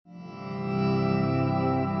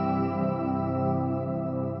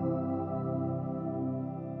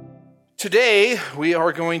Today, we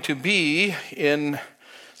are going to be in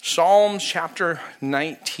Psalms chapter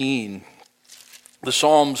 19. The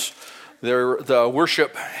Psalms, they're the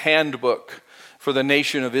worship handbook for the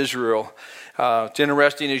nation of Israel. It's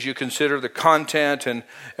interesting as you consider the content and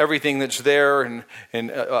everything that's there and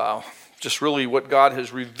just really what God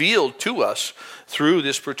has revealed to us through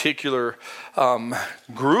this particular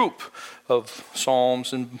group of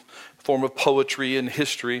Psalms in form of poetry and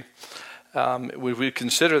history. We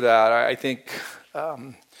consider that, I think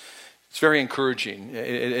it's very encouraging.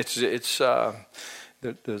 It's the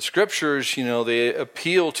scriptures, they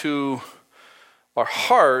appeal to our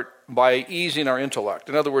heart by easing our intellect.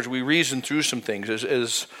 In other words, we reason through some things.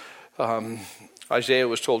 As Isaiah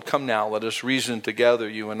was told, "Come now, let us reason together,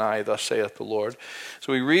 you and I, thus saith the Lord."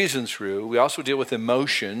 So we reason through. We also deal with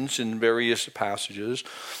emotions in various passages.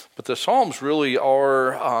 But the Psalms really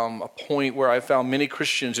are a point where I found many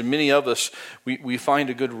Christians and many of us, we find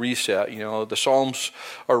a good reset. The Psalms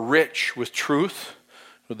are rich with truth.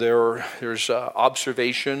 There's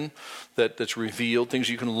observation that's revealed, things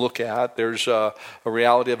you can look at. There's a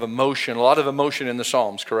reality of emotion, a lot of emotion in the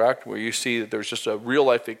Psalms, correct? Where you see that there's just a real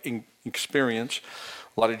life experience,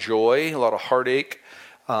 a lot of joy, a lot of heartache.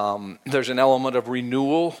 There's an element of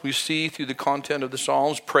renewal we see through the content of the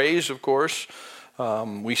Psalms. Praise, of course.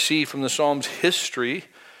 We see from the Psalms history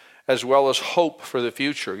as well as hope for the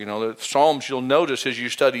future. The Psalms, you'll notice as you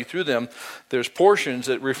study through them, there's portions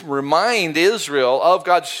that remind Israel of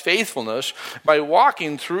God's faithfulness by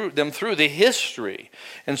walking through the history.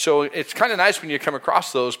 And so it's kind of nice when you come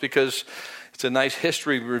across those because it's a nice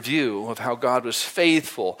history review of how God was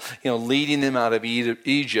faithful, leading them out of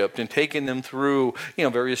Egypt and taking them through,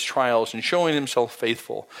 various trials and showing himself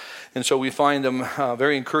faithful. And so we find them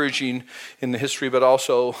very encouraging in the history, but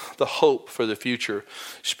also the hope for the future,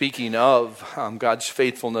 speaking of God's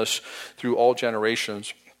faithfulness through all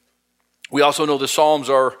generations. We also know the Psalms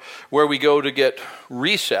are where we go to get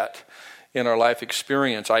reset in our life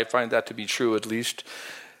experience. I find that to be true, at least.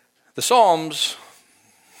 The Psalms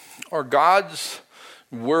are God's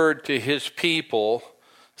word to his people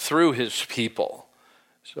through his people.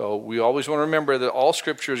 So we always want to remember that all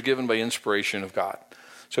scripture is given by inspiration of God.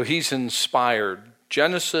 So he's inspired.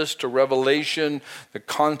 Genesis to Revelation, the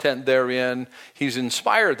content therein, he's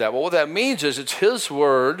inspired that. Well, what that means is it's his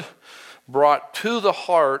word brought to the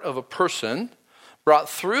heart of a person, brought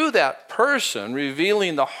through that person,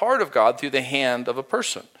 revealing the heart of God through the hand of a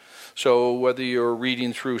person. So whether you're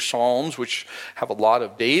reading through Psalms, which have a lot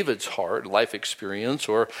of David's heart, life experience,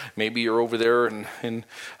 or maybe you're over there in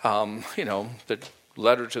the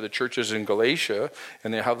letter to the churches in Galatia,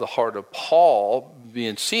 and they have the heart of Paul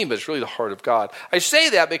being seen, but it's really the heart of God. I say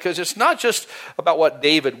that because it's not just about what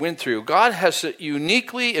David went through. God has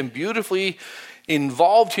uniquely and beautifully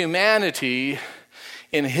involved humanity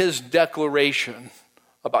in his declaration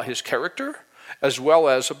about his character, as well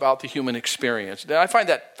as about the human experience. And I find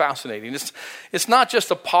that fascinating. It's not just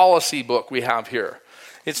a policy book we have here.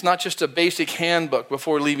 It's not just a basic handbook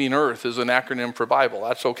before leaving earth as an acronym for Bible.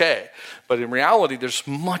 That's okay. But in reality, there's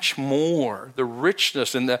much more. The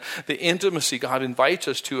richness and the intimacy God invites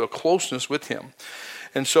us to, a closeness with him.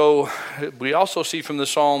 And so we also see from the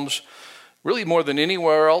Psalms, really more than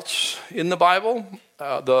anywhere else in the Bible,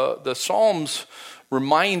 the Psalms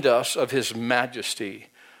remind us of his majesty,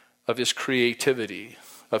 of his creativity,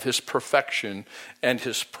 of his perfection, and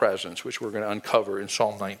his presence, which we're going to uncover in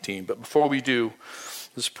Psalm 19. But before we do,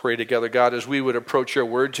 let's pray together. God, as we would approach your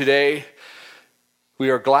word today, we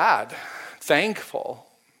are glad, thankful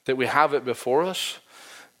that we have it before us,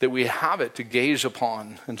 that we have it to gaze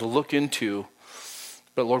upon and to look into.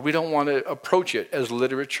 But Lord, we don't want to approach it as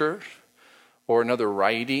literature or another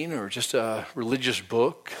writing or just a religious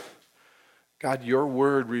book. God, your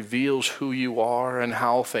word reveals who you are and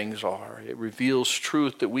how things are. It reveals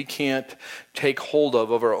truth that we can't take hold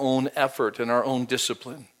of our own effort and our own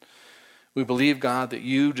discipline. We believe, God, that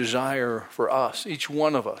you desire for us, each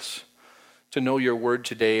one of us, to know your word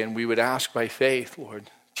today. And we would ask by faith,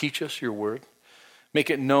 Lord, teach us your word.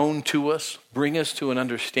 Make it known to us. Bring us to an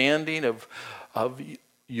understanding of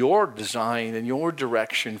your design and your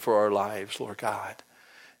direction for our lives, Lord God.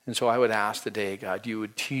 And so I would ask today, God, you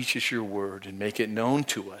would teach us your word and make it known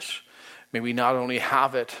to us. May we not only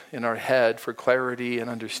have it in our head for clarity and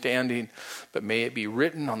understanding, but may it be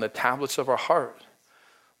written on the tablets of our heart,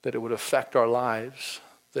 that it would affect our lives,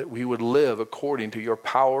 that we would live according to your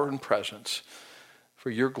power and presence for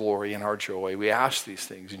your glory and our joy. We ask these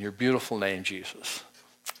things in your beautiful name, Jesus.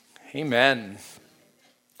 Amen.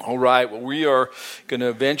 All right, well, we are going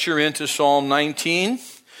to venture into Psalm 19.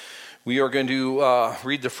 We are going to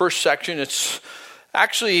read the first section. It's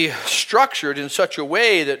actually structured in such a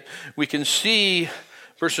way that we can see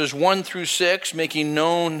verses 1 through 6 making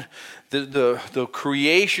known the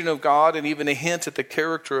creation of God and even a hint at the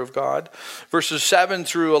character of God. Verses 7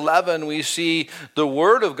 through 11, we see the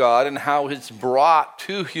Word of God and how it's brought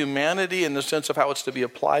to humanity in the sense of how it's to be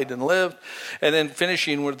applied and lived. And then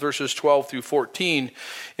finishing with verses 12 through 14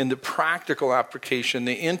 in the practical application,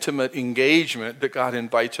 the intimate engagement that God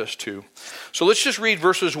invites us to. So let's just read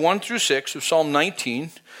verses 1 through 6 of Psalm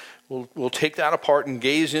 19. We'll take that apart and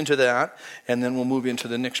gaze into that, and then we'll move into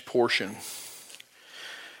the next portion.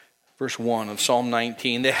 Verse 1 of Psalm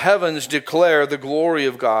 19, the heavens declare the glory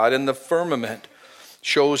of God, and the firmament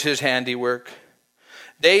shows his handiwork.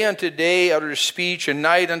 Day unto day utters speech, and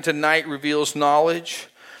night unto night reveals knowledge.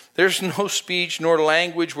 There's no speech nor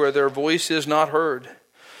language where their voice is not heard.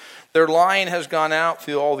 Their line has gone out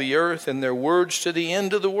through all the earth, and their words to the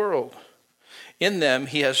end of the world. In them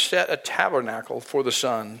he has set a tabernacle for the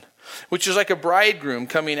sun, which is like a bridegroom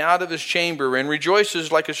coming out of his chamber, and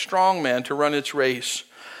rejoices like a strong man to run its race.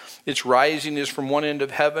 Its rising is from one end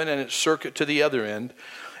of heaven, and its circuit to the other end,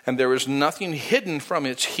 and there is nothing hidden from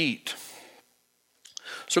its heat.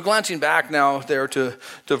 So glancing back now there to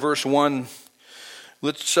verse 1,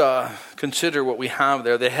 let's consider what we have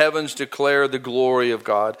there. The heavens declare the glory of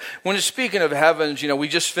God. When it's speaking of heavens, we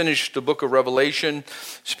just finished the book of Revelation,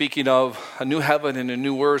 speaking of a new heaven and a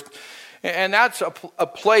new earth. And that's a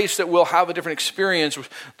place that will have a different experience.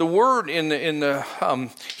 The word in the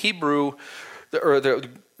Hebrew, the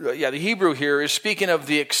Hebrew here is speaking of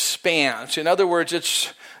the expanse. In other words,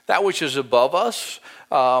 it's that which is above us.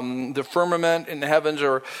 The firmament in the heavens,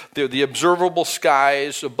 or the observable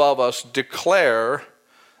skies above us, declare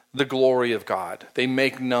the glory of God. They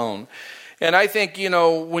make known. And I think,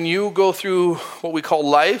 when you go through what we call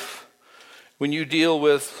life, when you deal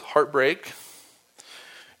with heartbreak,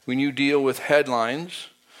 when you deal with headlines,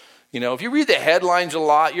 if you read the headlines a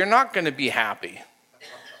lot, you're not going to be happy.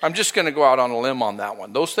 I'm just going to go out on a limb on that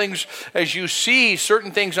one. Those things, as you see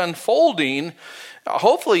certain things unfolding,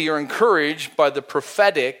 hopefully you're encouraged by the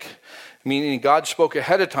prophetic, meaning God spoke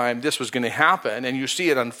ahead of time this was going to happen, and you see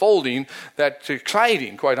it unfolding. That's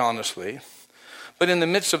exciting, quite honestly. But in the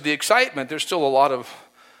midst of the excitement, there's still a lot of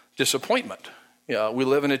disappointment. We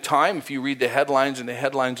live in a time, if you read the headlines and the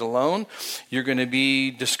headlines alone, you're going to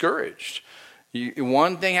be discouraged.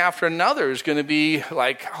 One thing after another is going to be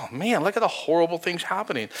like, oh man, look at the horrible things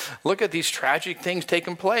happening. Look at these tragic things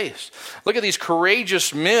taking place. Look at these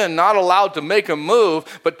courageous men not allowed to make a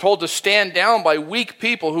move, but told to stand down by weak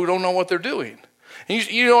people who don't know what they're doing. And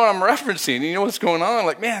you know what I'm referencing. You know what's going on.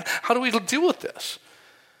 Like, man, how do we deal with this?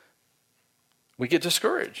 We get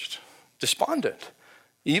discouraged, despondent,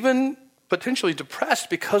 even potentially depressed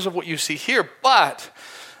because of what you see here. But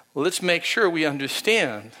let's make sure we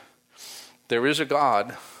understand there is a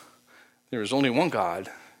God. There is only one God,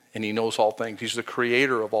 and he knows all things. He's the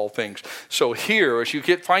creator of all things. So here, as you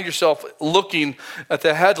find yourself looking at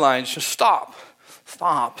the headlines, just stop.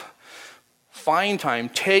 Find time,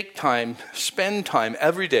 take time, spend time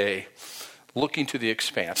every day looking to the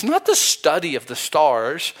expanse. Not the study of the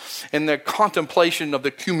stars and the contemplation of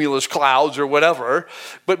the cumulus clouds or whatever,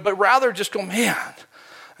 but rather just go, man,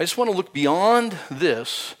 I just want to look beyond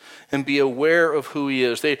this and be aware of who he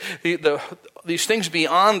is. These things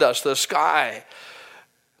beyond us, the sky,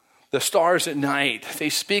 the stars at night, they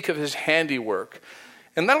speak of his handiwork.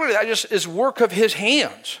 And not only that, just is work of his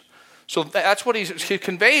hands. So that's what he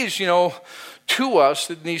conveys, to us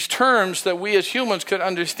in these terms that we as humans could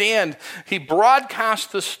understand. He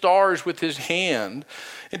broadcast the stars with his hand.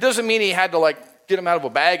 It doesn't mean he had to get them out of a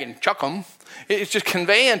bag and chuck them. It's just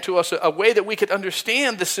conveying to us a way that we could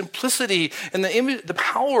understand the simplicity and the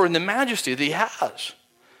power and the majesty that he has.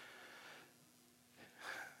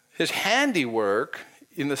 His handiwork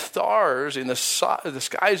in the stars, in the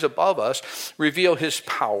skies above us, reveal his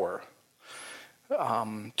power.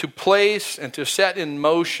 To place and to set in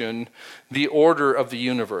motion the order of the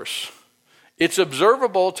universe. It's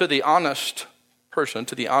observable to the honest person,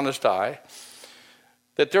 to the honest eye,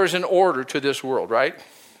 that there's an order to this world, right?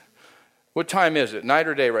 What time is it? Night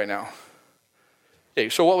or day right now? Day.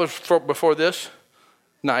 So what was before this?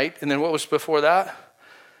 Night. And then what was before that?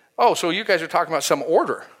 Oh, so you guys are talking about some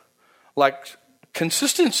order, like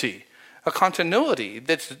consistency, a continuity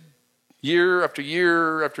that's year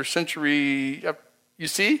after century. You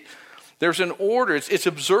see? There's an order. It's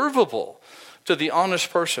observable to the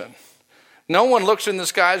honest person. No one looks in the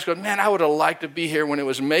skies and goes, man, I would have liked to be here when it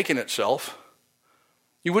was making itself.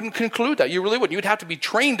 You wouldn't conclude that. You really wouldn't. You'd have to be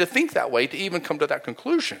trained to think that way to even come to that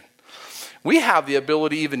conclusion. We have the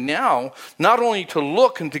ability even now not only to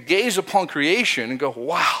look and to gaze upon creation and go,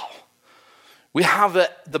 wow, We have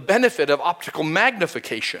the benefit of optical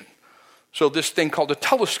magnification. So this thing called a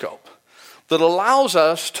telescope that allows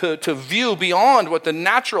us to view beyond what the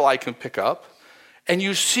natural eye can pick up. And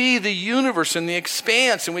you see the universe and the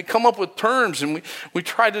expanse, and we come up with terms, and we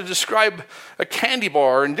try to describe a candy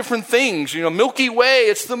bar and different things. Milky Way,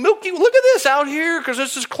 it's the Milky Way. Look at this out here, because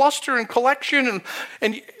there's this cluster and collection.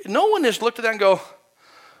 And no one has looked at that and go,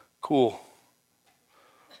 cool.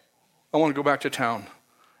 I want to go back to town.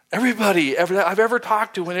 Everybody I've ever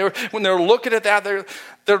talked to, when they're looking at that,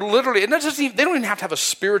 they're literally, and they don't even have to have a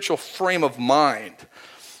spiritual frame of mind.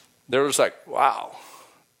 They're just like, wow,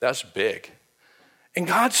 that's big. And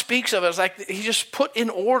God speaks of it as like he just put in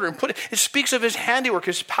order and it speaks of his handiwork,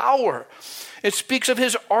 his power. It speaks of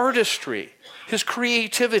his artistry, his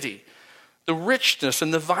creativity, the richness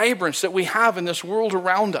and the vibrance that we have in this world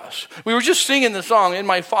around us. We were just singing the song, In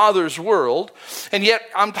My Father's World, and yet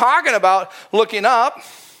I'm talking about looking up,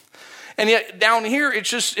 and yet down here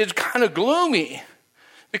it's kind of gloomy.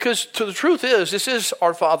 Because the truth is, this is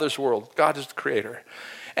our Father's world. God is the creator.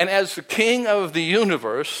 And as the king of the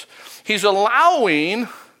universe, he's tolerating,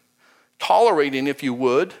 if you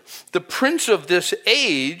would, the prince of this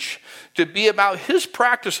age to be about his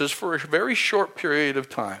practices for a very short period of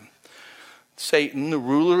time. Satan, the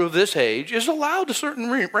ruler of this age, is allowed a certain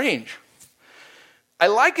range. I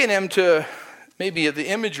liken him to maybe the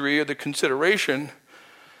imagery or the consideration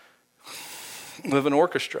of an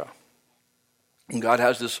orchestra. And God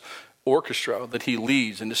has this orchestra that he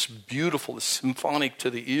leads, and it's beautiful, it's symphonic to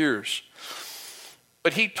the ears.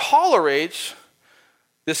 But he tolerates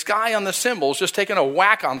this guy on the cymbals just taking a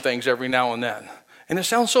whack on things every now and then. And it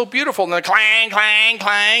sounds so beautiful. And then clang, clang,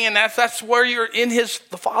 clang. And that's where you're in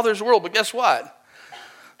the Father's world. But guess what?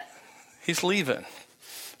 He's leaving.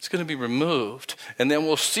 It's going to be removed. And then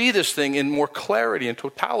we'll see this thing in more clarity and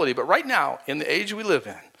totality. But right now, in the age we live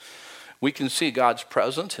in, we can see God's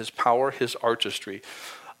presence, his power, his artistry.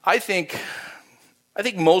 I think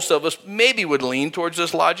most of us maybe would lean towards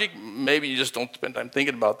this logic. Maybe you just don't spend time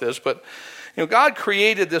thinking about this. But God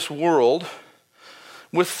created this world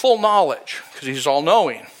with full knowledge because he's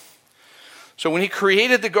all-knowing. So when he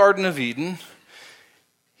created the Garden of Eden,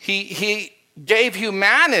 he gave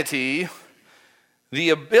humanity the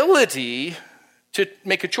ability to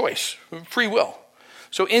make a choice, free will.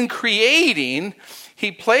 So in creating,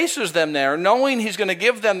 he places them there knowing he's going to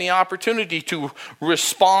give them the opportunity to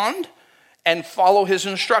respond and follow his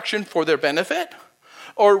instruction for their benefit,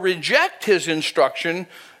 or reject his instruction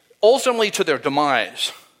ultimately to their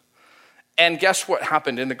demise. And guess what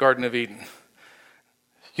happened in the Garden of Eden?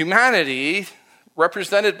 Humanity,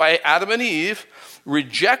 represented by Adam and Eve,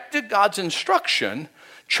 rejected God's instruction,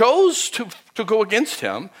 chose to go against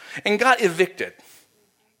him, and got evicted.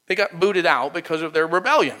 They got booted out because of their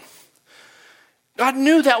rebellion. God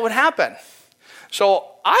knew that would happen. So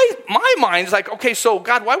my mind's like, okay, so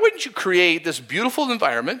God, why wouldn't you create this beautiful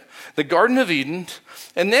environment, the Garden of Eden,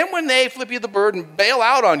 and then when they flip you the bird and bail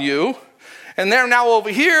out on you, and they're now over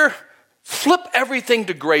here, flip everything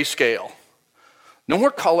to grayscale. No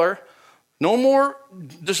more color, no more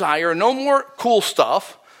desire, no more cool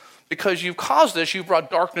stuff, because you've caused this, you've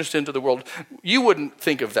brought darkness into the world. You wouldn't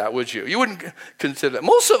think of that, would you? You wouldn't consider that.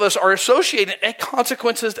 Most of us are associating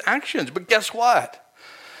consequences to actions, but guess what?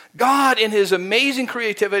 God, in his amazing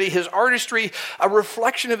creativity, his artistry, a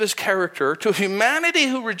reflection of his character, to humanity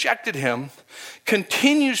who rejected him,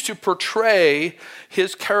 continues to portray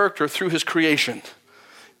his character through his creation.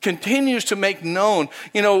 Continues to make known.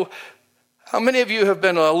 How many of you have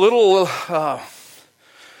been a little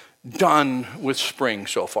done with spring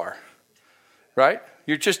so far? Right?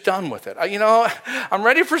 You're just done with it. I'm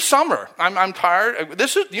ready for summer. I'm tired.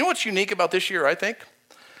 What's unique about this year, I think?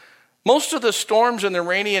 Most of the storms and the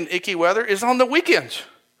rainy and icky weather is on the weekends.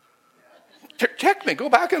 Check me. Go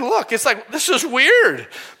back and look. It's like, this is weird.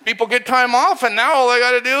 People get time off, and now all they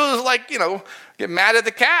got to do is, get mad at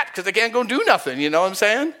the cat because they can't go do nothing. You know what I'm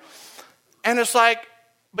saying? And it's like,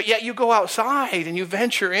 but yet you go outside and you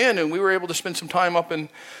venture in, and we were able to spend some time up in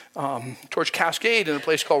towards Cascade in a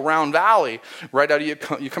place called Round Valley. Right out of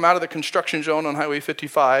you come out of the construction zone on Highway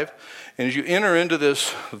 55, and as you enter into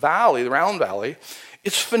this valley, the Round Valley,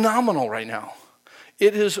 it's phenomenal right now.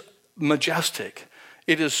 It is majestic.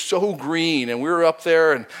 It is so green, and we were up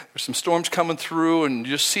there, and there's some storms coming through, and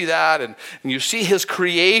you just see that, and you see his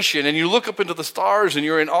creation, and you look up into the stars, and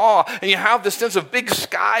you're in awe, and you have this sense of big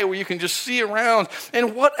sky where you can just see around,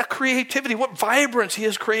 and what a creativity, what vibrance he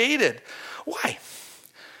has created. Why?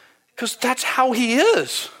 Because that's how he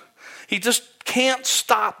is. He just can't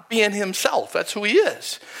stop being himself. That's who he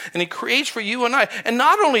is. And he creates for you and I. And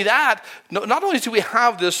not only that, not only do we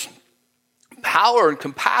have this power and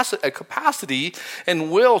capacity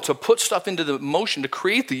and will to put stuff into the motion to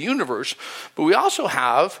create the universe. But we also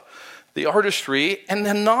have the artistry and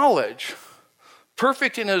the knowledge,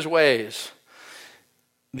 perfect in his ways,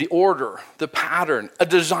 the order, the pattern, a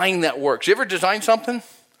design that works. You ever design something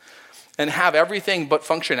and have everything but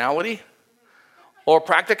functionality or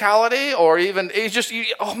practicality, or even it's just,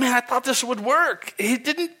 oh man, I thought this would work. It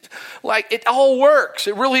didn't. It all works.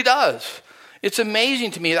 It really does. It's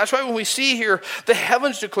amazing to me. That's why when we see here, the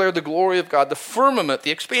heavens declare the glory of God. The firmament,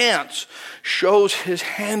 the expanse, shows his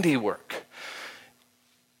handiwork.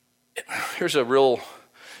 Here's a real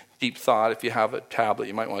deep thought. If you have a tablet,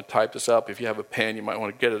 you might want to type this up. If you have a pen, you might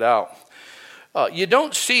want to get it out. You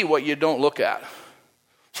don't see what you don't look at.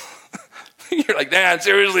 You're like, man,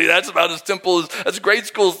 seriously, that's about as simple as, that's grade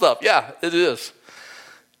school stuff. Yeah, it is.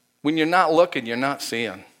 When you're not looking, you're not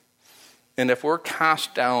seeing. And if we're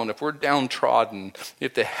cast down, if we're downtrodden,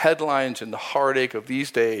 if the headlines and the heartache of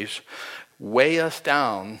these days weigh us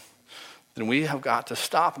down, then we have got to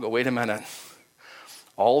stop and go, wait a minute.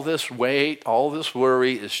 All this weight, all this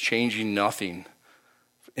worry is changing nothing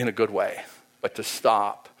in a good way, but to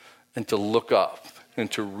stop and to look up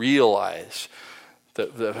and to realize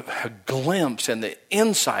the glimpse and the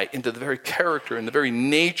insight into the very character and the very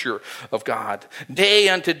nature of God. Day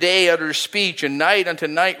unto day utters speech, and night unto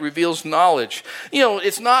night reveals knowledge.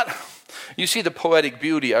 It's not, you see the poetic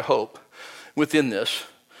beauty, I hope, within this.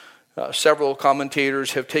 Several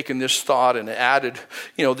commentators have taken this thought and added,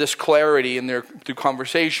 this clarity in their through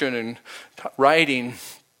conversation and writing.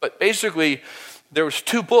 But basically, there was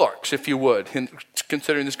two books, if you would, in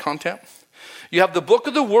considering this content. You have the book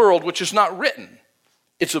of the world, which is not written.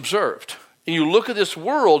 It's observed. And you look at this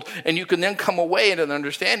world, and you can then come away in an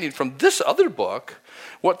understanding from this other book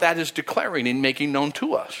what that is declaring and making known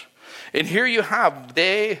to us. And here you have,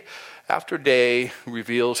 day after day,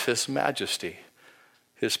 reveals his majesty,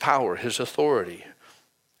 his power, his authority.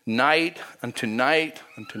 Night unto night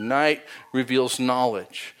reveals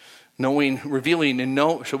knowledge. Revealing and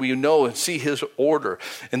know, so we know and see his order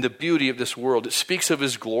and the beauty of this world. It speaks of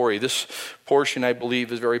his glory. This portion, I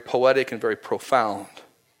believe, is very poetic and very profound.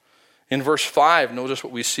 In verse 5, notice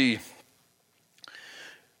what we see.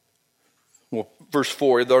 Well, verse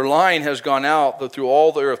 4, their line has gone out through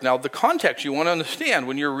all the earth. Now, the context you want to understand.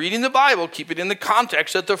 When you're reading the Bible, keep it in the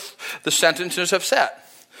context that the sentences have set.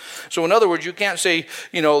 So in other words, you can't say,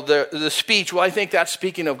 the speech, well, I think that's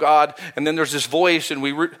speaking of God, and then there's this voice, and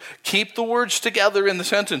we keep the words together in the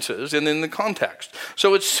sentences and in the context.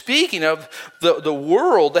 So it's speaking of the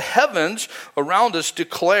world, the heavens around us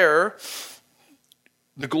declare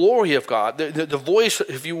the glory of God. The voice,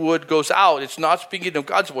 if you would, goes out. It's not speaking of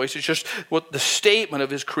God's voice. It's just what the statement of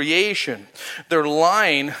his creation. Their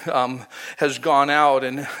line has gone out,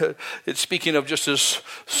 and it's speaking of just this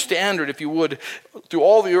standard, if you would, through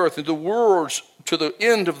all the earth, and the words to the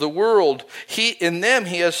end of the world. In them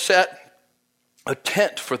he has set a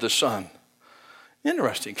tent for the sun.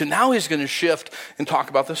 Interesting, because now he's going to shift and talk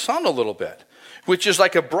about the sun a little bit, which is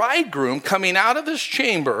like a bridegroom coming out of his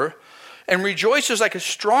chamber and rejoices like a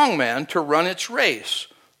strong man to run its race.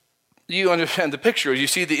 You understand the picture. You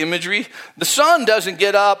see the imagery? The sun doesn't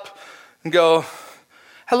get up and go,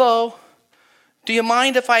 hello, do you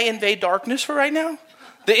mind if I invade darkness for right now?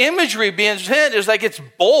 The imagery being sent is like it's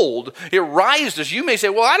bold. It rises. You may say,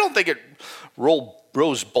 well, I don't think it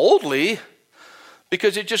rose boldly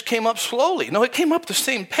because it just came up slowly. No, it came up the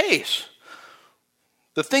same pace.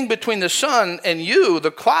 The thing between the sun and you,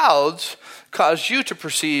 the clouds, cause you to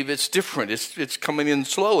perceive it's different. It's coming in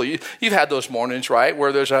slowly. You've had those mornings, right,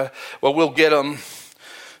 where we'll get them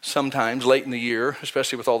sometimes late in the year,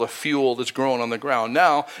 especially with all the fuel that's growing on the ground.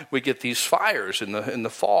 Now we get these fires in the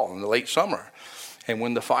fall, in the late summer. And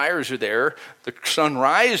when the fires are there, the sun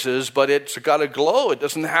rises, but it's got a glow. It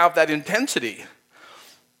doesn't have that intensity.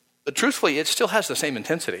 But truthfully, it still has the same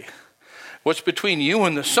intensity. What's between you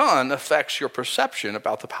and the sun affects your perception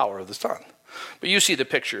about the power of the sun. But you see the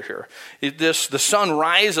picture here. The sun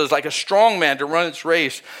rises like a strong man to run its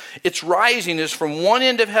race. Its rising is from one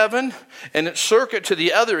end of heaven and its circuit to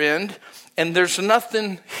the other end, and there's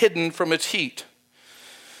nothing hidden from its heat.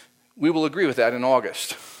 We will agree with that in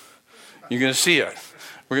August. You're going to see it.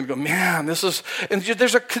 We're going to go, man, and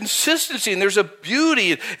there's a consistency and there's a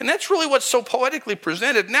beauty, and that's really what's so poetically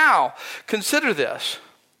presented. Now, consider this.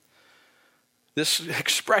 This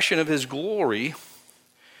expression of his glory,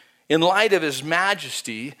 in light of his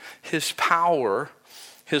majesty, his power,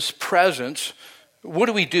 his presence, what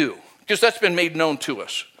do we do? Because that's been made known to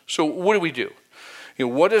us. So what do we do?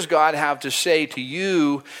 What does God have to say to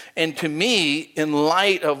you and to me in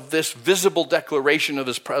light of this visible declaration of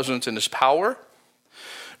his presence and his power?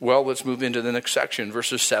 Well, let's move into the next section,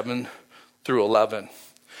 verses 7 through 11.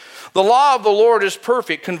 The law of the Lord is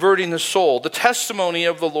perfect, converting the soul. The testimony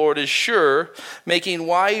of the Lord is sure, making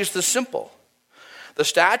wise the simple. The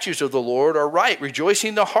statutes of the Lord are right,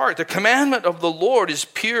 rejoicing the heart. The commandment of the Lord is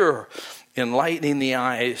pure, enlightening the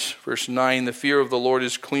eyes. Verse 9, the fear of the Lord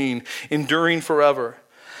is clean, enduring forever.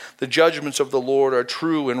 The judgments of the Lord are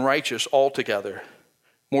true and righteous altogether.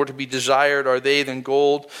 More to be desired are they than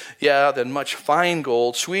gold, than much fine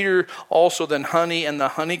gold, sweeter also than honey and the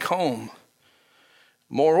honeycomb.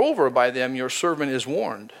 Moreover, by them your servant is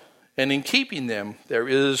warned, and in keeping them there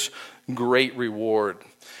is great reward.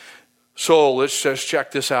 So let's just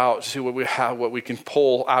check this out, see what we have, what we can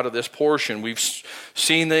pull out of this portion. We've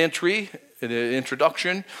seen the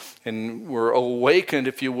introduction, and we're awakened,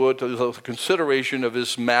 if you would, to the consideration of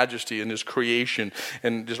his majesty and his creation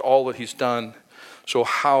and just all that he's done. So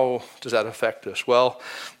how does that affect us? Well,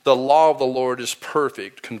 the law of the Lord is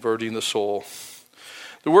perfect, converting the soul.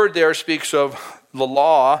 The word there speaks of the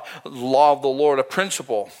law of the Lord, a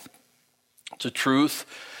principle. It's a truth,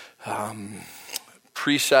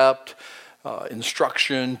 precept,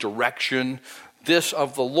 instruction, direction. This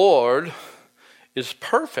of the Lord is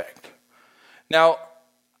perfect. Now,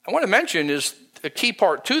 I want to mention is a key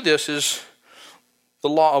part to this is the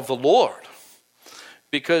law of the Lord.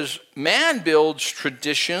 Because man builds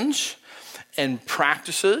traditions and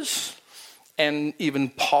practices and even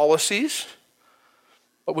policies.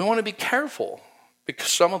 But we want to be careful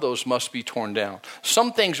because some of those must be torn down.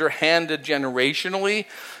 Some things are handed generationally,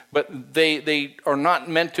 but they are not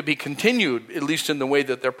meant to be continued, at least in the way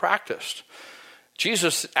that they're practiced.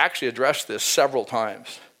 Jesus actually addressed this several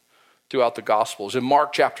times throughout the Gospels. In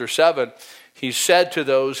Mark chapter 7, he said to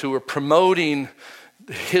those who were promoting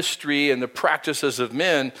the history and the practices of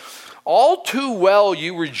men, all too well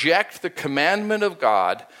you reject the commandment of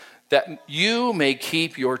God that you may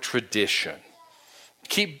keep your tradition.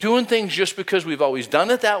 Keep doing things just because we've always done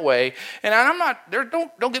it that way. And I'm not there.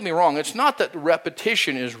 Don't get me wrong. It's not that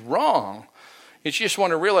repetition is wrong. It's just want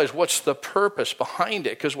to realize what's the purpose behind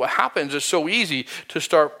it. Because what happens is so easy to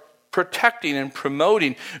start protecting and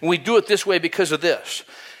promoting. And we do it this way because of this.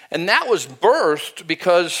 And that was birthed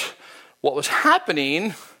because what was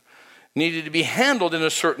happening needed to be handled in a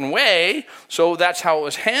certain way. So that's how it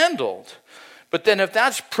was handled. But then if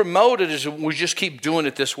that's promoted as we just keep doing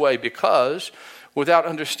it this way because without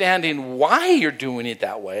understanding why you're doing it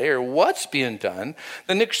that way or what's being done,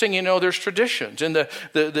 the next thing you know, there's traditions. And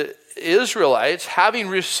the Israelites, having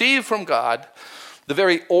received from God the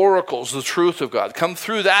very oracles, the truth of God, come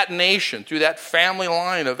through that nation, through that family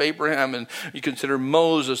line of Abraham, and you consider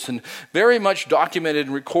Moses, and very much documented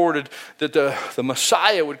and recorded that the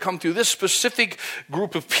Messiah would come through this specific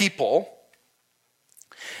group of people.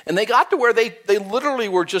 And they got to where they literally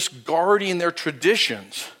were just guarding their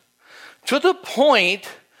traditions, to the point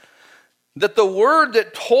that the word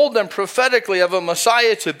that told them prophetically of a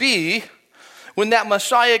Messiah to be, when that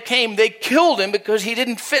Messiah came, they killed him because he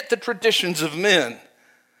didn't fit the traditions of men.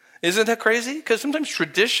 Isn't that crazy? Because sometimes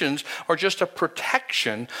traditions are just a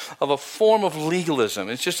protection of a form of legalism.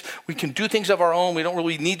 It's just we can do things of our own. We don't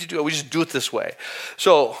really need to do it. We just do it this way.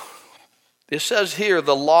 So it says here,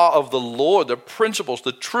 the law of the Lord, the principles,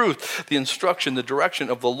 the truth, the instruction, the direction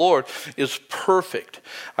of the Lord is perfect.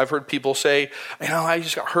 I've heard people say, I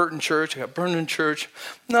just got hurt in church. I got burned in church.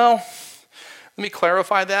 No. Let me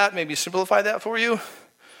clarify that, maybe simplify that for you.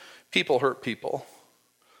 People hurt people.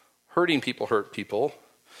 Hurting people hurt people.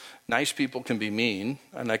 Nice people can be mean,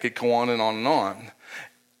 and I could go on and on and on.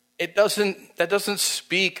 That doesn't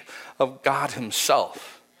speak of God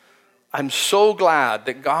himself. I'm so glad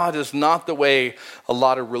that God is not the way a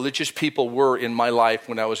lot of religious people were in my life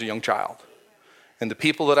when I was a young child. And the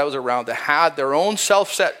people that I was around that had their own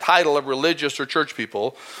self-set title of religious or church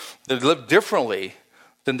people that lived differently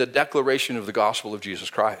than the declaration of the gospel of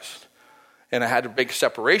Jesus Christ. And I had to make a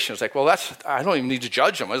separation. It's like, well, I don't even need to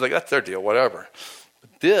judge them. I was like, that's their deal, whatever.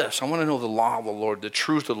 But this, I want to know the law of the Lord, the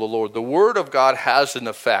truth of the Lord. The word of God has an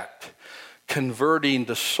effect, converting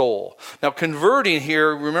the soul. Now, converting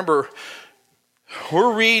here, remember,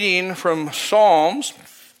 we're reading from Psalms,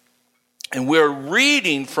 and we're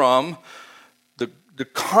reading from the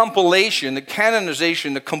compilation, the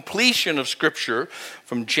canonization, the completion of Scripture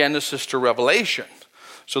from Genesis to Revelation.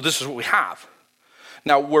 So this is what we have.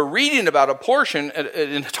 Now, we're reading about a portion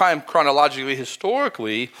in time chronologically,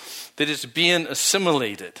 historically, that is being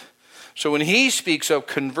assimilated. So when he speaks of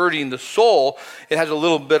converting the soul, it has a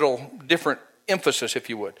little bit of different emphasis, if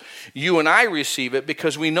you would. You and I receive it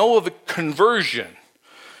because we know of a conversion.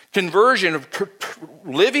 Conversion of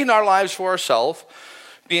living our lives for ourselves,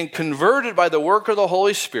 being converted by the work of the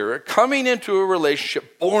Holy Spirit, coming into a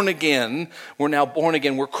relationship, born again. We're now born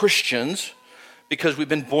again. We're Christians because we've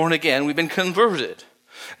been born again. We've been converted.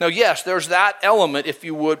 Now, yes, there's that element, if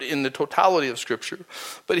you would, in the totality of Scripture.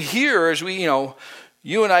 But here, as we,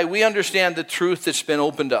 you and I, we understand the truth that's been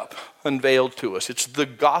opened up, unveiled to us. It's the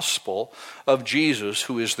gospel of Jesus,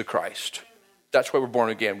 who is the Christ. That's why we're born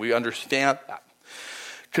again. We understand that.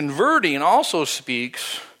 Converting also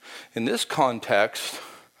speaks, in this context,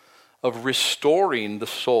 of restoring the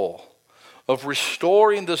soul. Of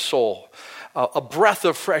restoring the soul. A breath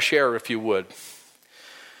of fresh air, if you would.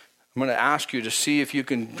 I'm going to ask you to see if you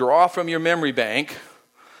can draw from your memory bank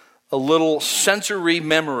a little sensory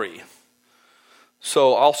memory.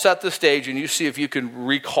 So I'll set the stage and you see if you can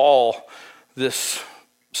recall this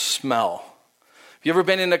smell. Have you ever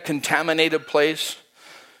been in a contaminated place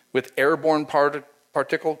with airborne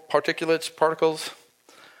particles?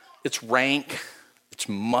 It's rank, it's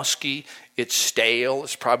musky, it's stale,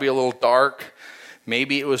 it's probably a little dark.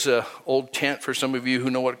 Maybe it was an old tent for some of you who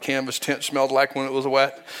know what a canvas tent smelled like when it was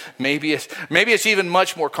wet. Maybe it's even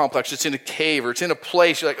much more complex. It's in a cave or it's in a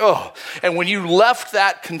place. You're like, oh. And when you left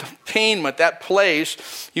that containment, that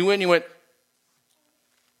place, you went,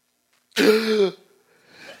 and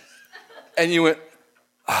you went,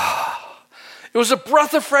 ah. It was a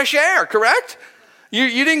breath of fresh air, correct? You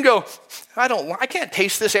didn't go, I can't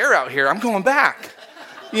taste this air out here. I'm going back.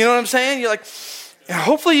 You know what I'm saying? You're like,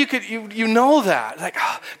 hopefully you know that,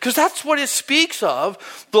 because that's what it speaks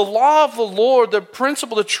of. The law of the Lord, the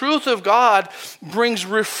principle, the truth of God brings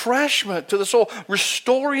refreshment to the soul,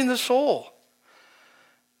 restoring the soul.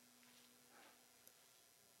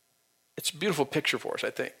 It's a beautiful picture for us,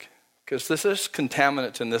 I think, because this is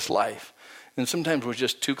contaminants in this life, and sometimes we're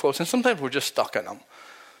just too close, and sometimes we're just stuck in them.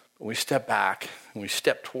 But we step back and we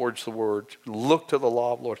step towards the Word, look to the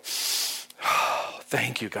law of the Lord. Oh,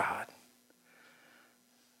 thank you, God.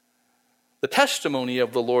 The testimony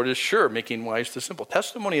of the Lord is sure, making wise the simple.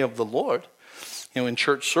 Testimony of the Lord. In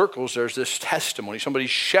church circles, there's this testimony. Somebody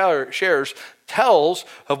tells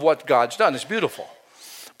of what God's done. It's beautiful.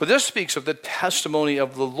 But this speaks of the testimony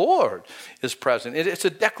of the Lord is present. It's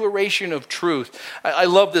a declaration of truth. I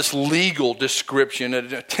love this legal description,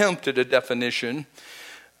 an attempt at a definition.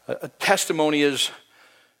 A testimony is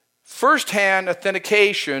firsthand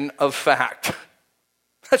authentication of fact.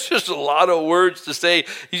 That's just a lot of words to say.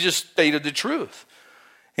 He just stated the truth.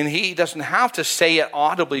 And he doesn't have to say it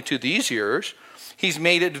audibly to these ears. He's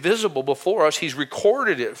made it visible before us. He's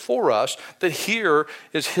recorded it for us that here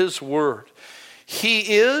is his word. He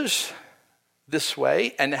is this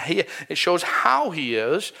way, and it shows how he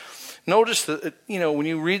is. Notice that, when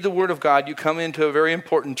you read the word of God, you come into a very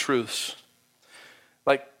important truths.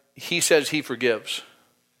 Like he says he forgives.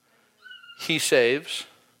 He saves.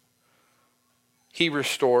 He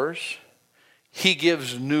restores. He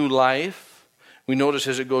gives new life. We notice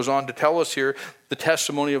as it goes on to tell us here, the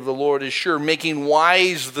testimony of the Lord is sure, making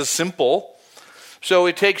wise the simple. So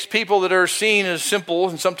it takes people that are seen as simple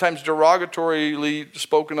and sometimes derogatorily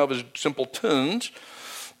spoken of as simpletons,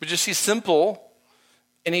 but just see simple,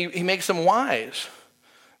 and he makes them wise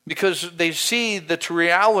because they see the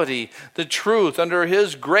reality, the truth under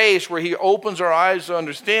his grace, where he opens our eyes to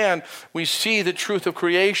understand. We see the truth of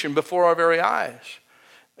creation before our very eyes.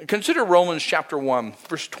 Consider Romans chapter 1,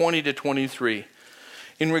 verse 20 to 23.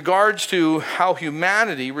 In regards to how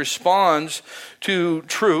humanity responds to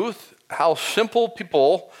truth, how simple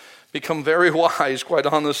people become very wise, quite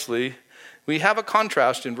honestly, we have a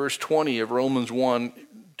contrast in verse 20 of Romans 1,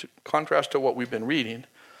 contrast to what we've been reading.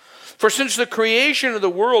 For since the creation of the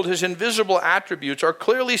world, his invisible attributes are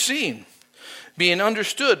clearly seen, being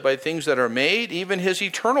understood by things that are made, even his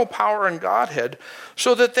eternal power and Godhead,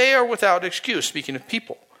 so that they are without excuse, speaking of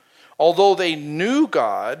people. Although they knew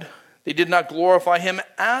God, they did not glorify him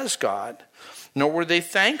as God, nor were they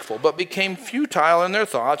thankful, but became futile in their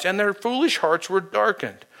thoughts, and their foolish hearts were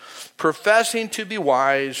darkened. Professing to be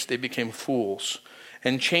wise, they became fools,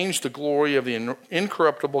 and changed the glory of the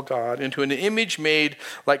incorruptible God into an image made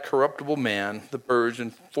like corruptible man, the birds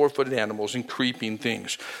and four-footed animals and creeping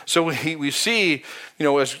things. So we see,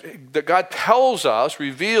 as that God tells us,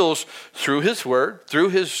 reveals through his word, through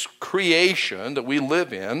his creation that we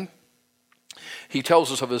live in, he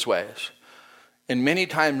tells us of his ways. And many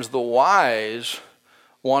times the wise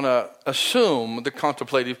want to assume the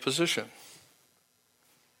contemplative position.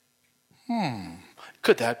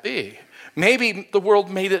 Could that be? Maybe the world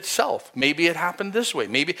made itself. Maybe it happened this way.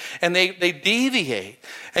 Maybe, and they deviate.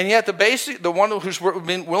 And yet the one who's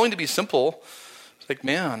been willing to be simple, it's like,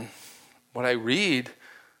 man, what I read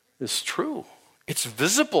is true. It's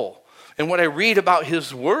visible. And what I read about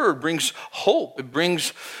his word brings hope. It brings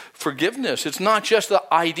forgiveness. It's not just the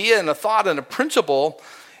idea and a thought and a principle.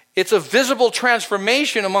 It's a visible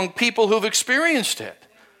transformation among people who've experienced it.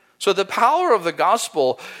 So the power of the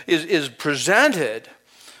gospel is presented,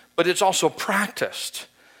 but it's also practiced.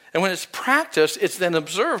 And when it's practiced, it's then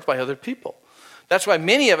observed by other people. That's why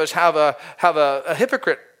many of us have a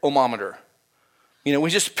hypocrite-omometer. You know,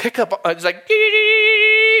 we just pick up, it's like,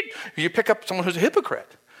 you pick up someone who's a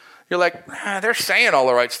hypocrite. You're like, they're saying all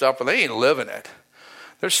the right stuff, but they ain't living it.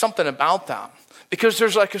 There's something about them. Because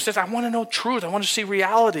there's, like it says, I want to know truth. I want to see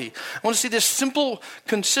reality. I want to see this simple,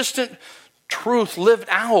 consistent truth lived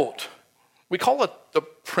out. We call it the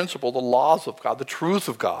principle, the laws of God, the truth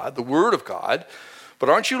of God, the word of God. But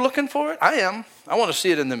aren't you looking for it? I am. I want to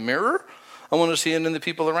see it in the mirror. I want to see it in the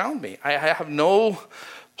people around me. I have no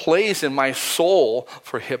place in my soul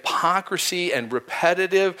for hypocrisy and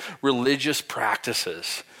repetitive religious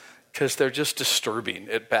practices because they're just disturbing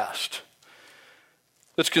at best.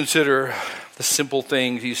 Let's consider the simple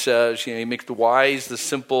things he says. You know, he makes the wise, the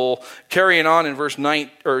simple. Carrying on in verse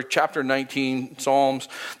 9 or chapter 19, Psalms.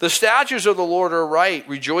 The statutes of the Lord are right,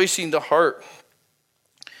 rejoicing the heart.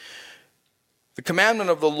 The commandment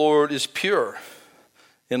of the Lord is pure,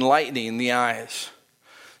 enlightening the eyes.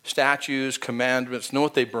 Statutes, commandments, know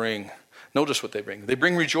what they bring. Notice what they bring. They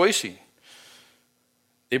bring rejoicing.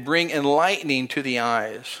 They bring enlightening to the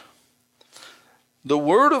eyes. The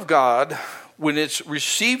word of God, when it's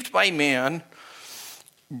received by man,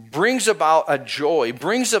 brings about a joy,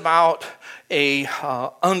 brings about a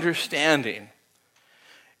understanding.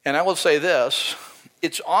 And I will say this,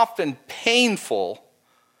 it's often painful,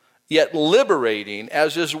 yet liberating,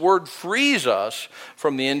 as his word frees us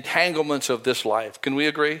from the entanglements of this life. Can we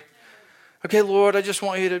agree? Okay, Lord, I just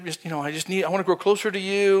want you to I want to grow closer to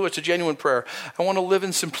you. It's a genuine prayer. I want to live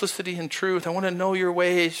in simplicity and truth. I want to know your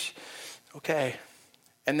ways. Okay.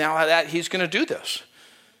 And now that he's going to do this.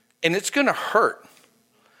 And it's going to hurt.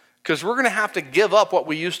 Because we're going to have to give up what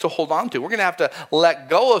we used to hold on to. We're going to have to let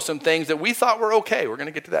go of some things that we thought were okay. We're going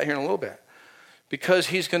to get to that here in a little bit. Because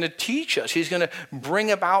he's going to teach us. He's going to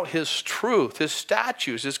bring about his truth, his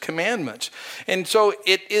statutes, his commandments. And so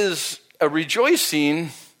it is a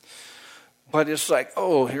rejoicing, but it's like,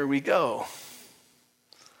 oh, here we go.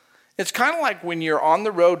 It's kind of like when you're on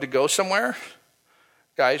the road to go somewhere.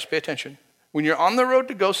 Guys, pay attention. When you're on the road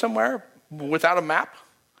to go somewhere without a map,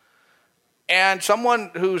 and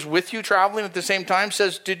someone who's with you traveling at the same time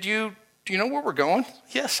says, do you know where we're going?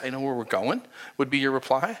 Yes, I know where we're going, would be your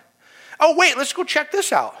reply. Oh, wait, let's go check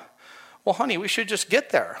this out. Well, honey, we should just get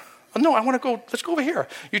there. Oh, no, I want to go, let's go over here.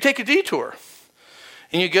 You take a detour.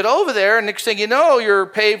 And you get over there, and next thing you know, your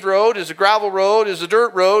paved road is a gravel road, is a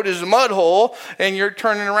dirt road, is a mud hole, and you're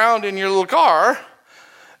turning around in your little car,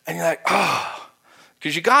 and you're like, oh.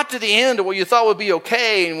 Because you got to the end of what you thought would be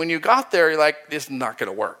okay, and when you got there, you're like, this is not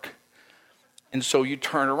going to work. And so you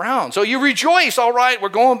turn around. So you rejoice, all right, we're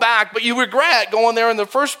going back, but you regret going there in the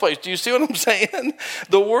first place. Do you see what I'm saying?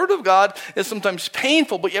 The word of God is sometimes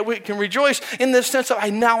painful, but yet we can rejoice in the sense of, I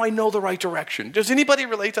know the right direction. Does anybody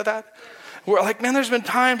relate to that? We're like, man, there's been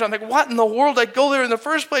times I'm like, what in the world? I'd go there in the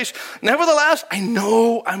first place. Nevertheless, I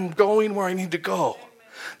know I'm going where I need to go.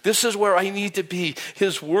 This is where I need to be.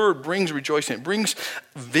 His word brings rejoicing. It brings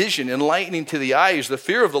vision, enlightening to the eyes. The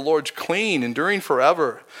fear of the Lord's clean, enduring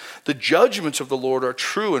forever. The judgments of the Lord are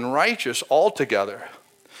true and righteous altogether.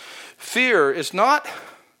 Fear is not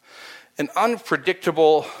an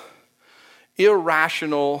unpredictable,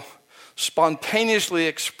 irrational, spontaneously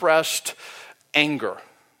expressed anger,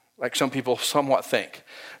 like some people somewhat think.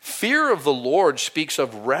 Fear of the Lord speaks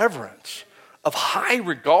of reverence, of high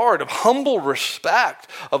regard, of humble respect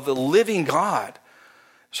of the living God.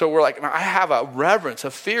 So we're like, I have a reverence,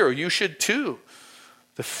 a fear. You should too.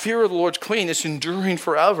 The fear of the Lord's clean. It's enduring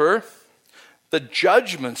forever. The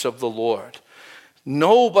judgments of the Lord.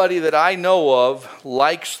 Nobody that I know of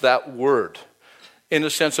likes that word in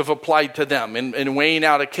the sense of applied to them in weighing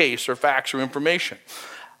out a case or facts or information.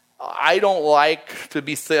 I don't like to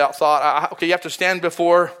be thought, okay, you have to stand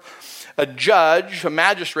before a judge, a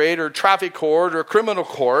magistrate, or a traffic court, or a criminal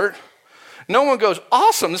court. No one goes,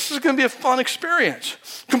 awesome, this is going to be a fun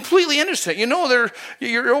experience. Completely innocent. You know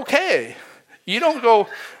you're okay. You don't go,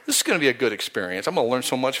 this is going to be a good experience. I'm going to learn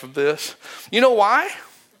so much from this. You know why?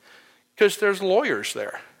 Because there's lawyers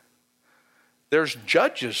there. There's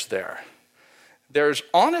judges there. There's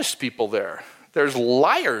honest people there. There's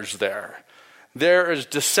liars there. There is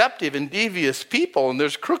deceptive and devious people, and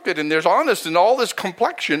there's crooked, and there's honest, and all this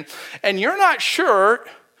complexion, and you're not sure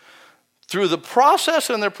through the process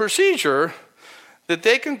and the procedure that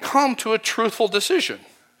they can come to a truthful decision.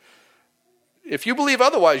 If you believe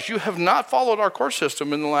otherwise, you have not followed our court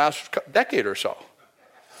system in the last decade or so.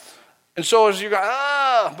 And so as you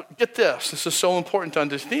go, but get this is so important to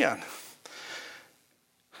understand.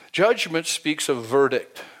 Judgment speaks of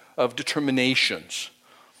verdict, of determinations.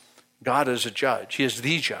 God is a judge. He is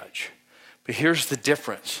the judge. But here's the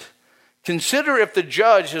difference. Consider if the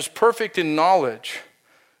judge is perfect in knowledge,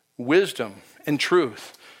 wisdom, and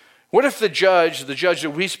truth. What if the judge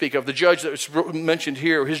that we speak of, the judge that's mentioned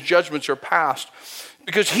here, his judgments are past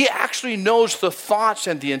because he actually knows the thoughts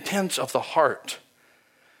and the intents of the heart?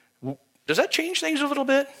 Does that change things a little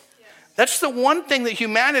bit? Yes. That's the one thing that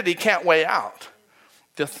humanity can't weigh out.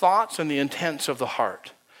 The thoughts and the intents of the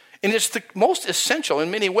heart. And it's the most essential, in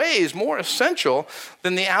many ways, more essential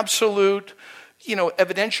than the absolute,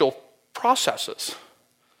 evidential processes.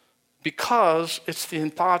 Because it's the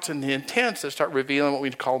thoughts and the intents that start revealing what we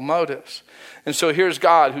call motives. And so here's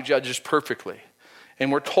God who judges perfectly.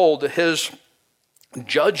 And we're told that his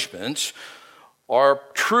judgments are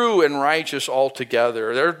true and righteous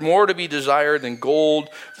altogether. They're more to be desired than gold,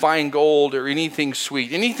 fine gold, or anything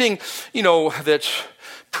sweet. Anything, that's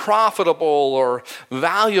profitable or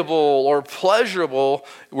valuable or pleasurable,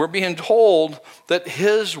 we're being told that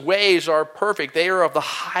his ways are perfect. They are of the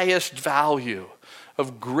highest value,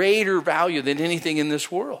 of greater value than anything in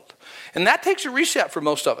this world. And that takes a reset for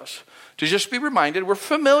most of us. To just be reminded, we're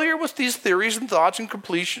familiar with these theories and thoughts and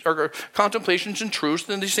contemplations and truths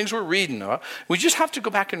and these things we're reading. We just have to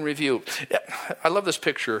go back and review. I love this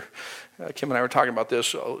picture. Kim and I were talking about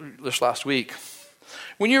this last week.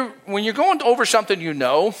 When you're going over something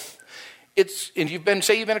and you've been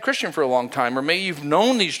a Christian for a long time, or maybe you've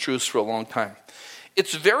known these truths for a long time.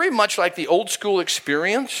 It's very much like the old school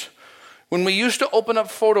experience when we used to open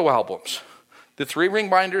up photo albums. The 3-ring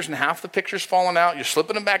binders and half the picture's falling out. You're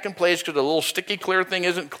slipping them back in place because the little sticky clear thing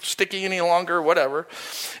isn't sticky any longer or whatever.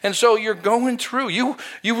 And so you're going through. You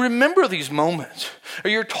remember these moments. Or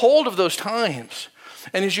you're told of those times.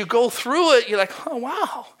 And as you go through it, you're like, oh,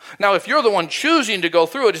 wow. Now, if you're the one choosing to go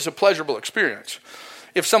through it, it's a pleasurable experience.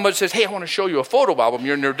 If somebody says, hey, I want to show you a photo album,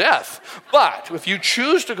 you're near death. But if you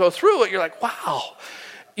choose to go through it, you're like, wow.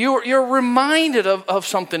 You're reminded of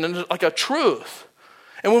something, like a truth.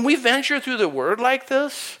 And when we venture through the Word like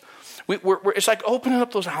this, it's like opening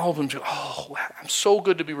up those albums. Oh, I'm so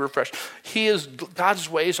good to be refreshed. God's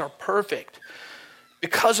ways are perfect.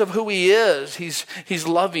 Because of who he is, he's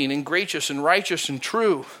loving and gracious and righteous and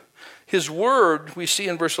true. His word, we see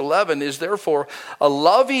in verse 11, is therefore a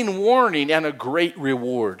loving warning and a great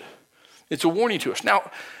reward. It's a warning to us.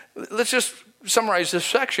 Now, let's just summarize this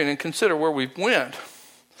section and consider where we went.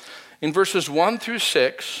 In verses 1 through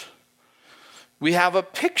 6, we have a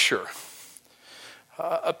picture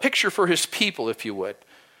for his people, if you would.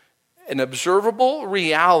 An observable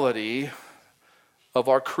reality of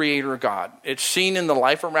our Creator God. It's seen in the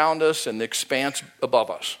life around us and the expanse above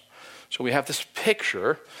us. So we have this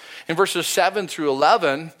picture. In verses 7 through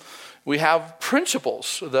 11, we have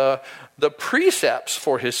principles, the precepts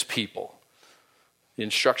for his people. The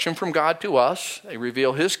instruction from God to us. They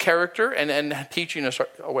reveal his character and teaching us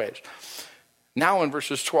our ways. Now in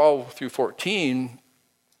verses 12 through 14,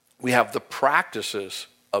 we have the practices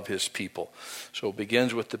of his people. So it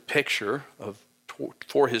begins with the picture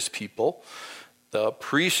for his people, the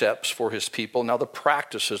precepts for his people, now the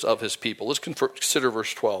practices of his people. Let's consider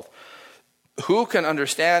verse 12. Who can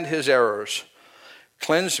understand his errors?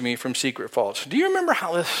 Cleanse me from secret faults. Do you remember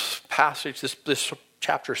how this passage, this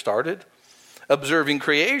chapter started? Observing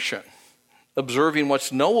creation, observing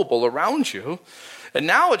what's knowable around you. And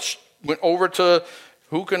now it's went over to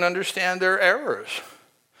who can understand their errors.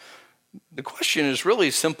 The question is really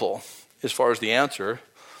simple as far as the answer.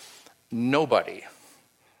 Nobody.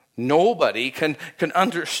 Nobody can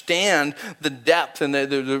understand the depth and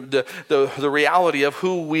the reality of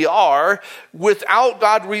who we are without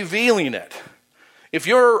God revealing it. If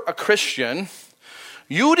you're a Christian,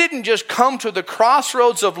 you didn't just come to the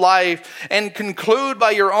crossroads of life and conclude by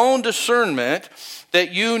your own discernment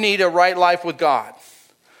that you need a right life with God.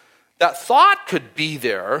 That thought could be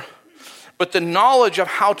there, but the knowledge of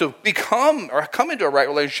how to become or come into a right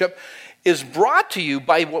relationship is brought to you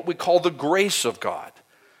by what we call the grace of God.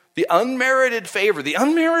 The unmerited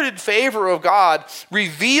favor of God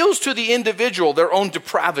reveals to the individual their own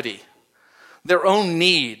depravity, their own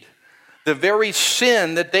need, the very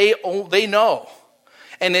sin that they know.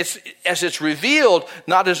 And as it's revealed,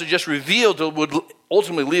 not as it just revealed, it would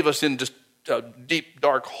ultimately leave us in just a deep,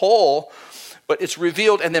 dark hole, but it's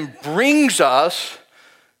revealed and then brings us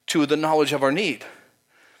to the knowledge of our need.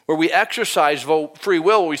 Where we exercise free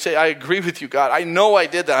will, we say, I agree with you, God. I know I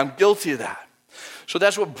did that. I'm guilty of that. So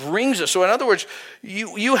that's what brings us. So in other words,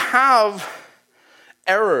 you have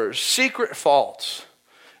errors, secret faults.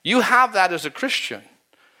 You have that as a Christian.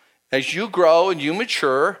 As you grow and you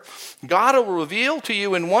mature, God will reveal to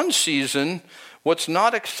you in one season what's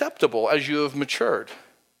not acceptable as you have matured.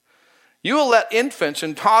 You will let infants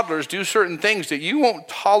and toddlers do certain things that you won't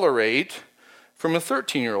tolerate from a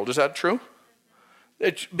 13-year-old. Is that true?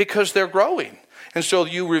 It's because they're growing. And so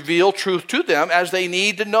you reveal truth to them as they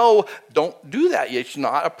need to know, don't do that. It's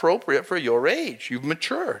not appropriate for your age. You've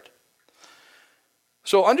matured.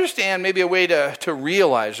 So understand, maybe a way to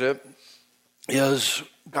realize it is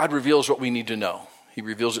God reveals what we need to know. He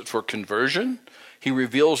reveals it for conversion. He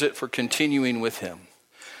reveals it for continuing with him.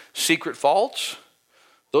 Secret faults,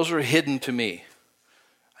 those are hidden to me.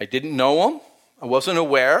 I didn't know them. I wasn't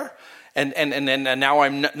aware. And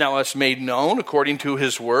now it's made known according to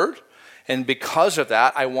his word. And because of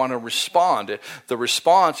that, I want to respond. The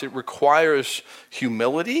response, it requires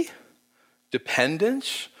humility,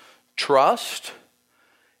 dependence, trust.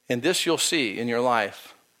 And this you'll see in your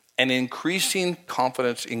life. An increasing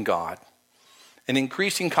confidence in God. An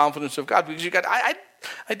increasing confidence of God. Because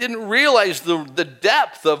I didn't realize the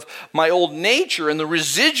depth of my old nature and the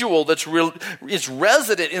residual is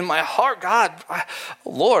resident in my heart. God,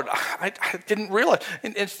 Lord, I didn't realize.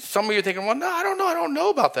 And some of you are thinking, well, no, I don't know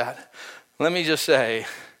about that. Let me just say,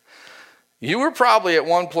 you were probably at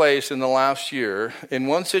one place in the last year, in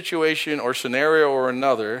one situation or scenario or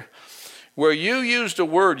another, where you used a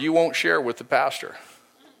word you won't share with the pastor.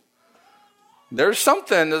 There's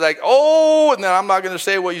something that's like, oh, and then I'm not going to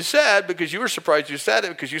say what you said because you were surprised you said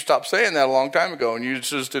it because you stopped saying that a long time ago and you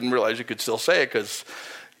just didn't realize you could still say it because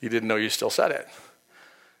you didn't know you still said it.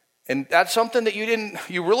 And that's something that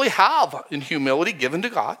you really have in humility given to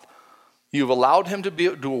God. You've allowed him to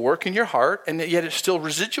do a work in your heart, and yet it's still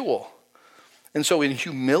residual. And so in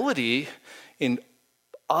humility, in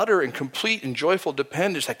utter and complete and joyful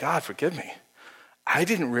dependence, like, God, forgive me. I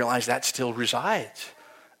didn't realize that still resides.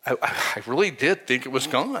 I really did think it was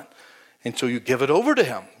gone. And so you give it over to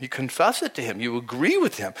him. You confess it to him. You agree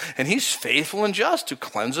with him. And he's faithful and just to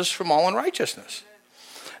cleanse us from all unrighteousness.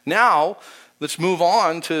 Now, let's move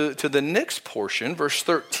on to the next portion, verse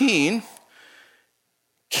 13.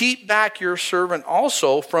 Keep back your servant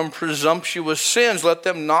also from presumptuous sins. Let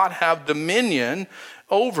them not have dominion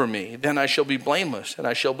over me. Then I shall be blameless, and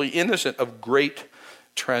I shall be innocent of great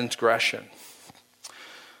transgression.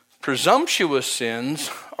 Presumptuous sins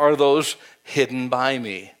are those hidden by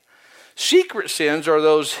me. Secret sins are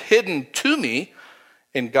those hidden to me,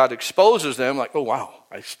 and God exposes them like, oh, wow,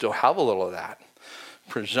 I still have a little of that.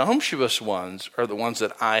 Presumptuous ones are the ones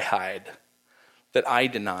that I hide, that I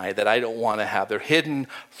deny, that I don't want to have. They're hidden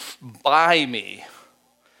by me.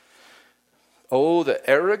 Oh, the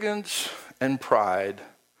arrogance and pride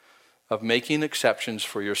of making exceptions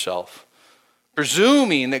for yourself.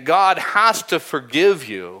 Presuming that God has to forgive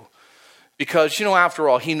you because, after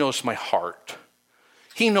all, he knows my heart.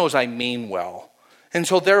 He knows I mean well. And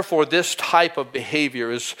so therefore, this type of behavior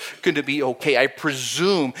is going to be okay. I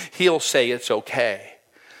presume he'll say it's okay.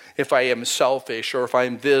 If I am selfish or if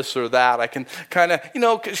I'm this or that, I can kind of,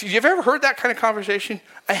 because you've ever heard that kind of conversation?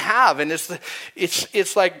 I have. And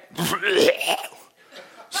it's like,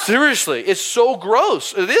 seriously, it's so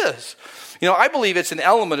gross. It is. I believe it's an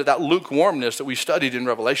element of that lukewarmness that we studied in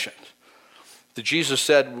Revelation. That Jesus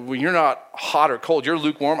said, when you're not hot or cold, you're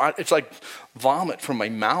lukewarm. It's like vomit from my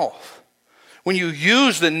mouth. When you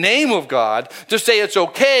use the name of God to say it's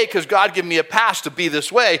okay because God gave me a pass to be this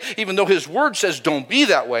way, even though his word says don't be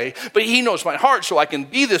that way, but he knows my heart so I can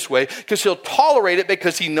be this way because he'll tolerate it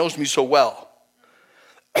because he knows me so well.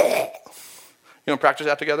 You want to practice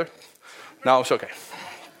that together? No, it's okay.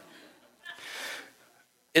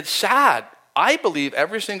 It's sad. I believe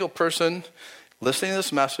every single person listening to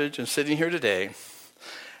this message and sitting here today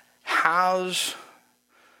has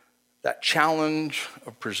that challenge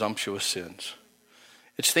of presumptuous sins.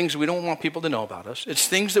 It's things we don't want people to know about us. It's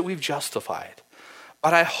things that we've justified.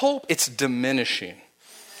 But I hope it's diminishing.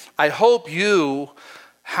 I hope you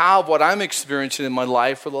have what I'm experiencing in my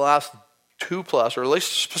life for the last 2+, or at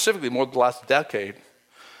least specifically more than the last decade.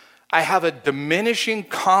 I have a diminishing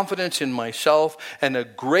confidence in myself and a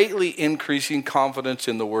greatly increasing confidence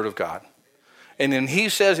in the Word of God. And when he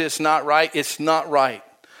says it's not right, it's not right.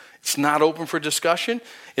 It's not open for discussion.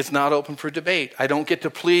 It's not open for debate. I don't get to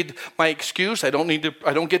plead my excuse. I don't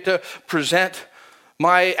get to present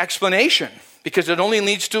my explanation because it only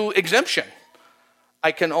leads to exemption.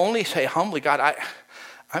 I can only say humbly, God,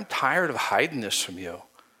 I'm tired of hiding this from you.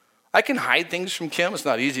 I can hide things from Kim. It's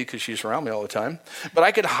not easy because she's around me all the time. But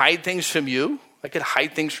I could hide things from you. I could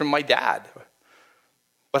hide things from my dad.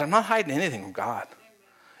 But I'm not hiding anything from God.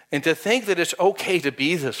 And to think that it's okay to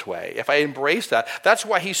be this way, if I embrace that, that's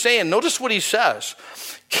why he's saying, notice what he says.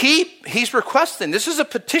 He's requesting, this is a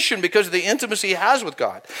petition because of the intimacy he has with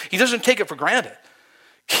God. He doesn't take it for granted.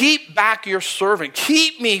 Keep back your servant.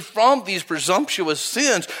 Keep me from these presumptuous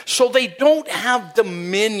sins so they don't have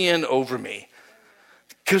dominion over me.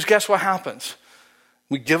 Because guess what happens?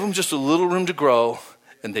 We give them just a little room to grow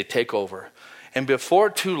and they take over. And before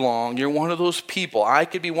too long, you're one of those people. I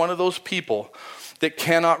could be one of those people that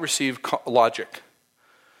cannot receive logic.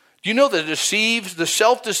 Do you know that the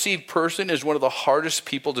self-deceived person is one of the hardest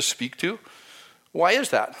people to speak to? Why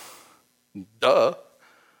is that? Duh.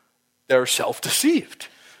 They're self-deceived.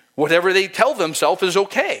 Whatever they tell themselves is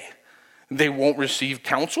okay. They won't receive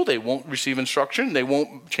counsel. They won't receive instruction. They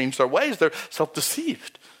won't change their ways. They're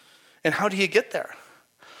self-deceived. And how do you get there?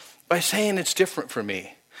 By saying it's different for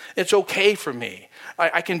me. It's okay for me.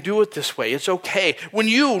 I can do it this way. It's okay. When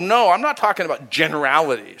you know, I'm not talking about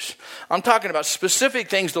generalities. I'm talking about specific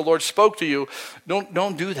things the Lord spoke to you.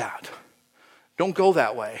 Don't do that. Don't go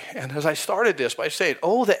that way. And as I started this by saying,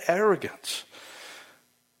 oh, the arrogance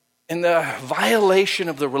and the violation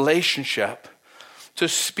of the relationship to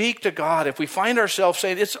speak to God. If we find ourselves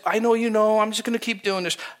saying, I know you know, I'm just going to keep doing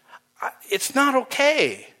this. It's not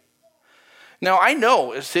okay. Now, I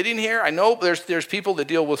know, sitting here, I know there's people that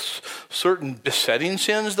deal with certain besetting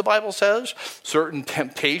sins, the Bible says, certain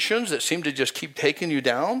temptations that seem to just keep taking you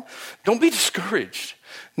down. Don't be discouraged.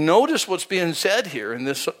 Notice what's being said here in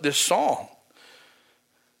this psalm.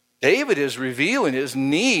 David is revealing his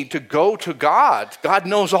need to go to God. God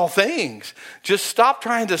knows all things. Just stop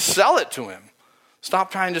trying to sell it to him.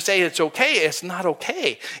 Stop trying to say it's okay. It's not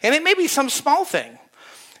okay. And it may be some small thing.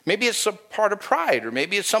 Maybe it's a part of pride, or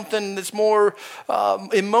maybe it's something that's more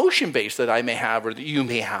emotion-based that I may have or that you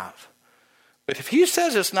may have. But if he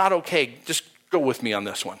says it's not okay, just go with me on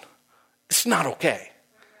this one. It's not okay.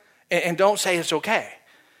 And don't say it's okay,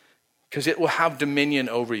 because it will have dominion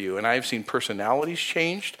over you. And I've seen personalities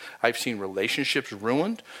changed. I've seen relationships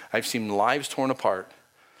ruined. I've seen lives torn apart,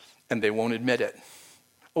 and they won't admit it.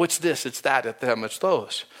 Oh, it's this, it's that, it's them, it's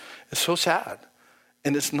those. It's so sad.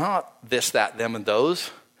 And it's not this, that, them, and those.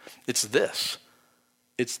 It's this.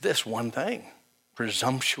 It's this one thing.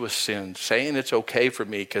 Presumptuous sin. Saying it's okay for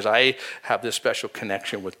me because I have this special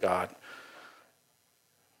connection with God.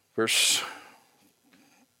 Verse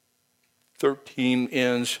 13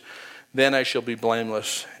 ends, then I shall be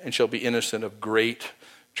blameless and shall be innocent of great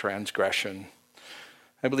transgression.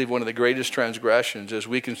 I believe one of the greatest transgressions is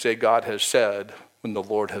we can say God has said when the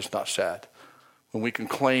Lord has not said. When we can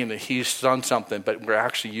claim that he's done something, but we're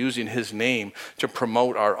actually using his name to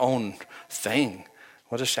promote our own thing.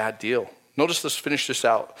 What a sad deal. Notice this, finish this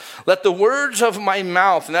out. Let the words of my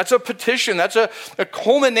mouth, and that's a petition, that's a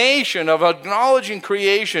culmination of acknowledging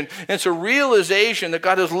creation. And it's a realization that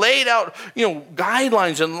God has laid out,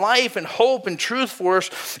 guidelines and life and hope and truth for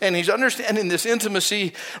us. And he's understanding this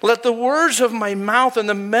intimacy. Let the words of my mouth and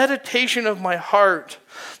the meditation of my heart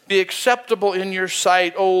be acceptable in your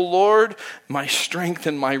sight, O Lord, my strength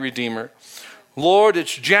and my Redeemer. Lord,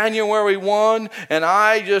 it's January 1, and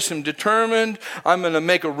I just am determined I'm going to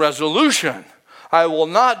make a resolution. I will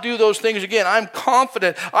not do those things again. I'm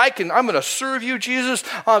confident I'm going to serve you, Jesus.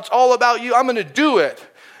 It's all about you. I'm going to do it.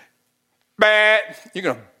 But you're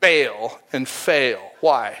going to bail and fail.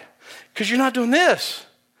 Why? Because you're not doing this.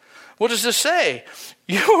 What does this say?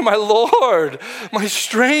 You are my Lord, my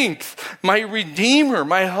strength, my Redeemer,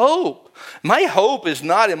 my hope. My hope is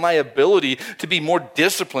not in my ability to be more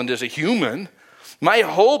disciplined as a human. My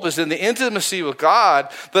hope is in the intimacy with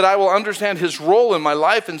God, that I will understand his role in my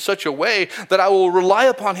life in such a way that I will rely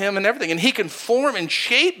upon him and everything. And he can form and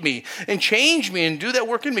shape me and change me and do that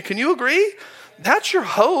work in me. Can you agree? That's your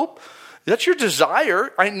hope. That's your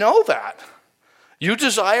desire. I know that. You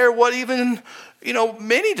desire what even,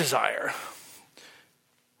 many desire.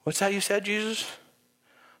 What's that you said, Jesus?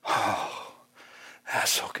 Oh,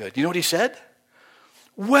 that's so good. You know what he said?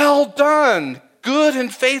 Well done, good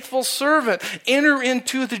and faithful servant. Enter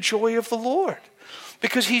into the joy of the Lord.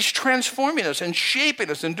 Because he's transforming us and shaping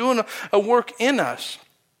us and doing a work in us.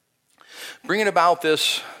 Bringing about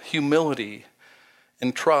this humility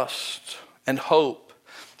and trust and hope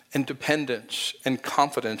and dependence and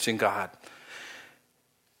confidence in God.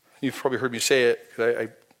 You've probably heard me say it. I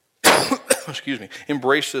excuse me,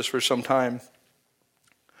 embrace this for some time.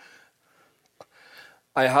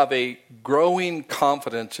 I have a growing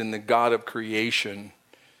confidence in the God of creation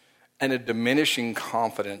and a diminishing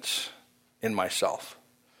confidence in myself.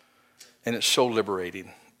 And it's so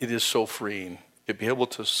liberating. It is so freeing to be able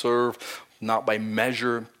to serve not by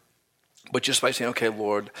measure But just by saying, okay,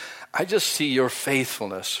 Lord, I just see your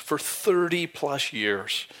faithfulness for 30 plus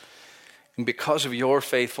years. And because of your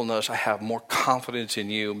faithfulness, I have more confidence in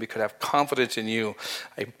you. And because I have confidence in you,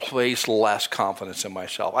 I place less confidence in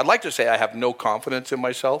myself. I'd like to say I have no confidence in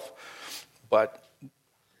myself, but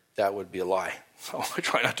that would be a lie. So I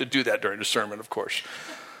try not to do that during the sermon, of course.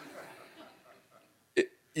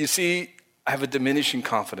 You see, I have a diminishing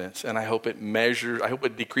confidence, and I hope it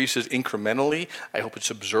decreases incrementally. I hope it's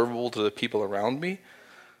observable to the people around me,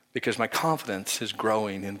 because my confidence is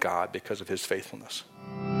growing in God because of his faithfulness.